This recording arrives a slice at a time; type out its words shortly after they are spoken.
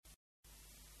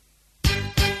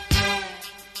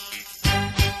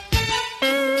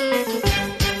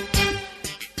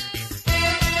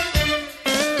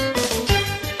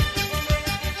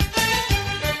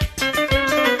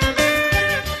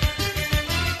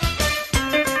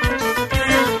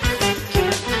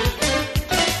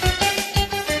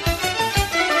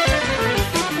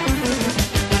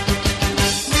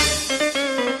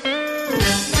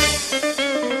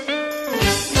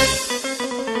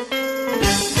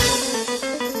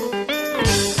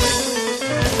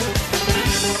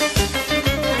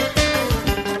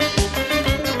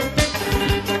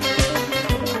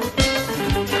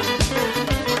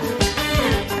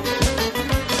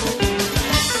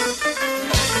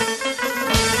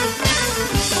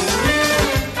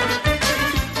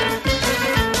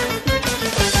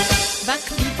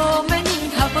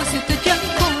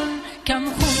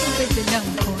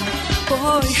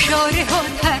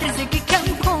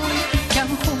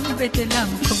به دلم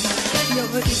کن.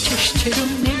 یاری چش چرون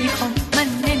نمیخوام، من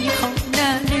نمیخوام،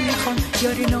 نه نمیخوام.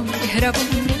 یاری نامهربون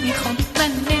نمیخوام،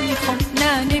 من نمیخوام،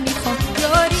 نه نمیخوام.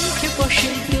 یاری که باشه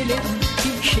دل اون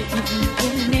پیش این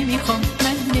اون نمیخوام،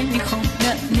 من نمیخوام،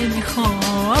 نه نمیخوام.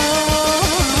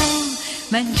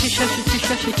 من چشاشو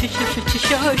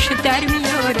در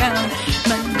میارم،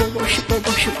 من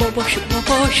باباشو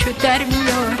در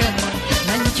میارم.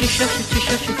 من چشاشو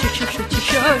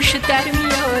در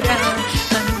میارم،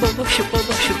 من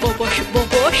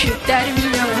باباشو در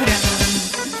میارم.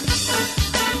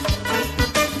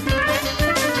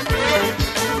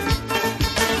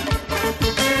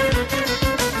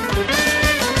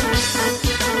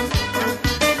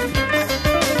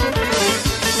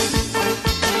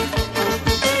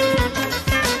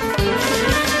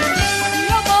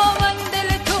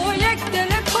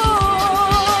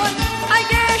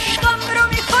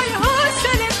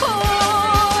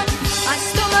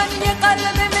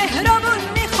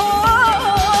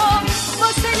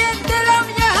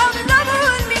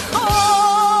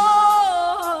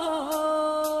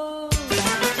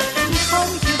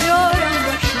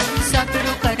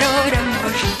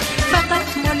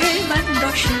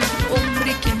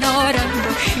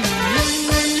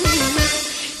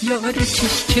 یاری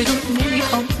چش چرون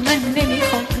نمیخوام، من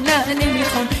نمیخوام، نه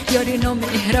نمیخوام. یاری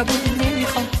نامهربون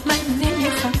نمیخوام، من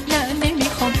نمیخوام، نه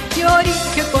نمیخوام. یاری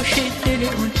که باشه دل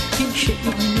اون پیش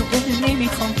این و اون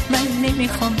نمیخوام، من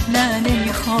نمیخوام، نه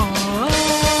نمیخوام.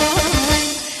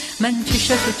 من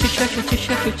چشاشو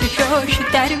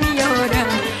در میارم،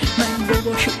 من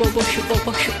باباشو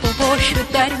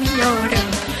در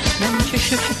میارم. من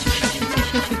چشاشو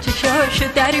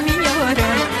در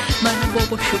میارم، من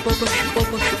باباشو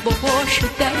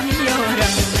در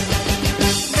میارم.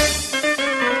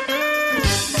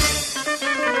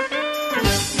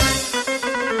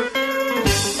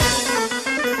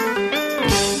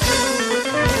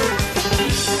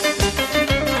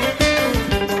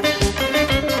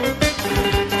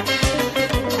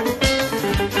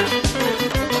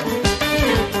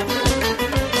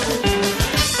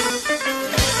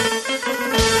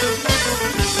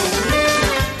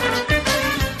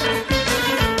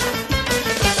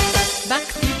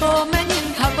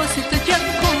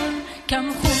 کم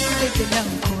خون به دلم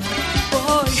کن، با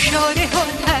اشاره ها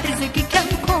ترزگی کم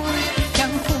کن،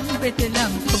 کم خون به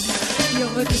دلم کن.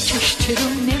 یاری چش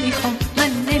چرون نمیخوام،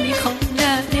 من نمیخوام،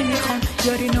 نه نمیخوام.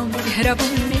 یاری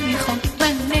نامهربون نمیخوام،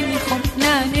 من نمیخوام،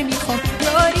 نه نمیخوام.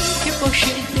 یاری که باشه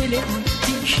دل اون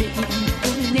پیش این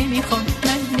اون نمیخوام،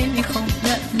 من نمیخوام،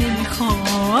 نه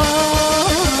نمیخوام.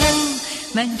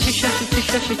 من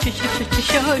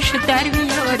چشاشو در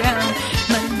میارم،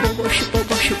 من باباشو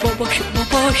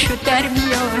در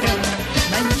میارم.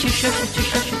 من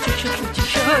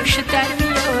چشاشو در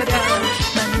میارم،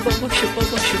 من باباشو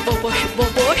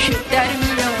در میارم.